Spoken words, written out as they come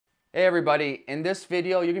Hey everybody, in this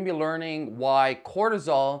video you're going to be learning why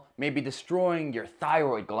cortisol may be destroying your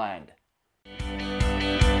thyroid gland.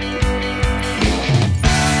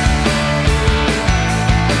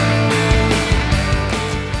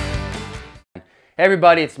 Hey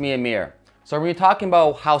everybody, it's me Amir. So we're going to be talking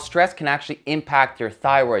about how stress can actually impact your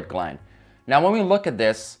thyroid gland. Now when we look at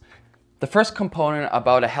this, the first component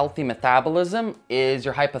about a healthy metabolism is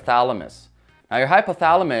your hypothalamus. Now your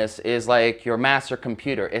hypothalamus is like your master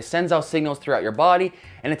computer. It sends out signals throughout your body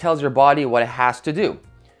and it tells your body what it has to do.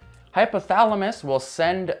 Hypothalamus will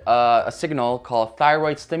send a signal called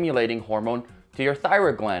thyroid stimulating hormone to your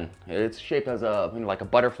thyroid gland. It's shaped as like a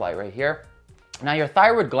butterfly right here. Now your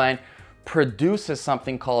thyroid gland produces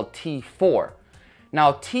something called T4.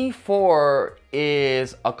 Now T4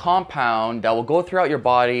 is a compound that will go throughout your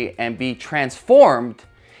body and be transformed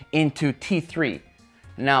into T3.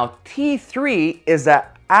 Now, T3 is the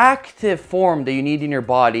active form that you need in your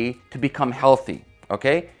body to become healthy,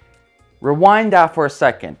 okay? Rewind that for a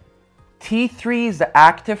second. T3 is the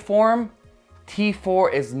active form,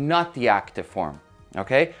 T4 is not the active form,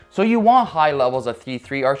 okay? So you want high levels of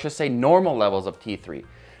T3, or I should say normal levels of T3.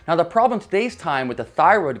 Now, the problem today's time with the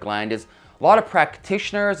thyroid gland is a lot of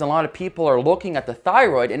practitioners and a lot of people are looking at the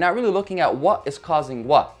thyroid and not really looking at what is causing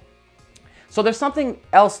what. So there's something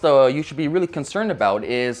else though you should be really concerned about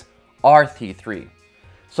is T3.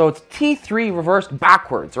 So it's T3 reversed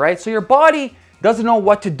backwards, right? So your body doesn't know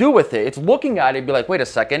what to do with it. It's looking at it and be like, wait a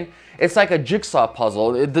second, it's like a jigsaw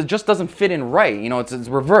puzzle. It just doesn't fit in right. You know, it's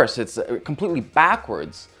reversed, it's completely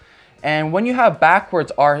backwards. And when you have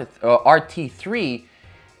backwards T3,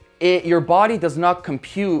 your body does not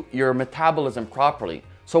compute your metabolism properly.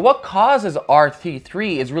 So what causes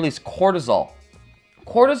T3 is really cortisol.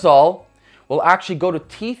 Cortisol will actually go to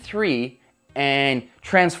T3 and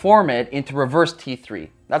transform it into reverse T3.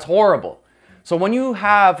 That's horrible. So when you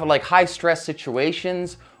have like high stress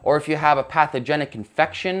situations, or if you have a pathogenic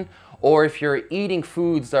infection, or if you're eating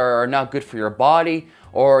foods that are not good for your body,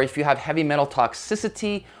 or if you have heavy metal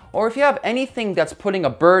toxicity, or if you have anything that's putting a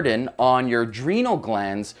burden on your adrenal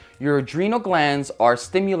glands are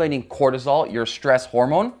stimulating cortisol, your stress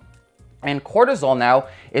hormone, and cortisol now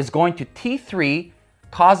is going to T3,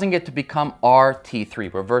 causing it to become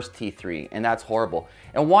T3, reverse T3, and that's horrible.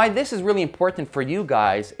 And why this is really important for you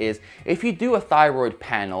guys is if you do a thyroid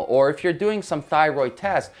panel or if you're doing some thyroid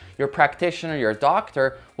test, your practitioner, your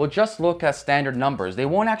doctor will just look at standard numbers. They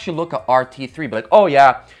won't actually look at T3, be like, oh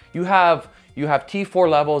yeah, you have T4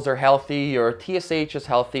 levels are healthy, your TSH is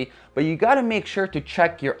healthy, but you gotta make sure to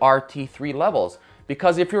check your T3 levels.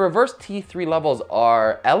 Because if your reverse T3 levels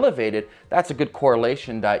are elevated, that's a good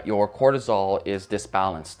correlation that your cortisol is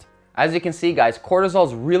disbalanced. As you can see guys, cortisol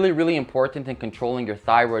is really, really important in controlling your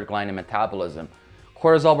thyroid gland and metabolism.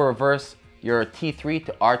 Cortisol will reverse your T3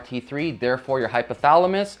 to T3, therefore your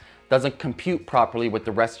hypothalamus doesn't compute properly with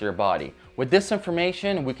the rest of your body. With this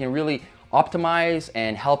information, we can really optimize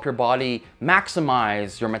and help your body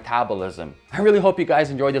maximize your metabolism. I really hope you guys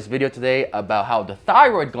enjoyed this video today about how the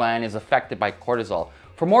thyroid gland is affected by cortisol.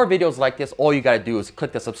 For more videos like this, all you gotta do is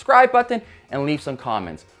click the subscribe button and leave some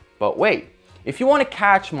comments. But wait, if you wanna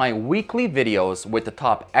catch my weekly videos with the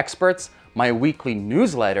top experts, my weekly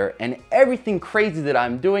newsletter, and everything crazy that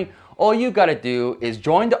I'm doing, all you gotta do is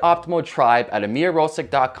join the Optimal Tribe at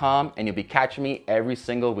amirrosic.com and you'll be catching me every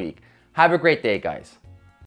single week. Have a great day, guys.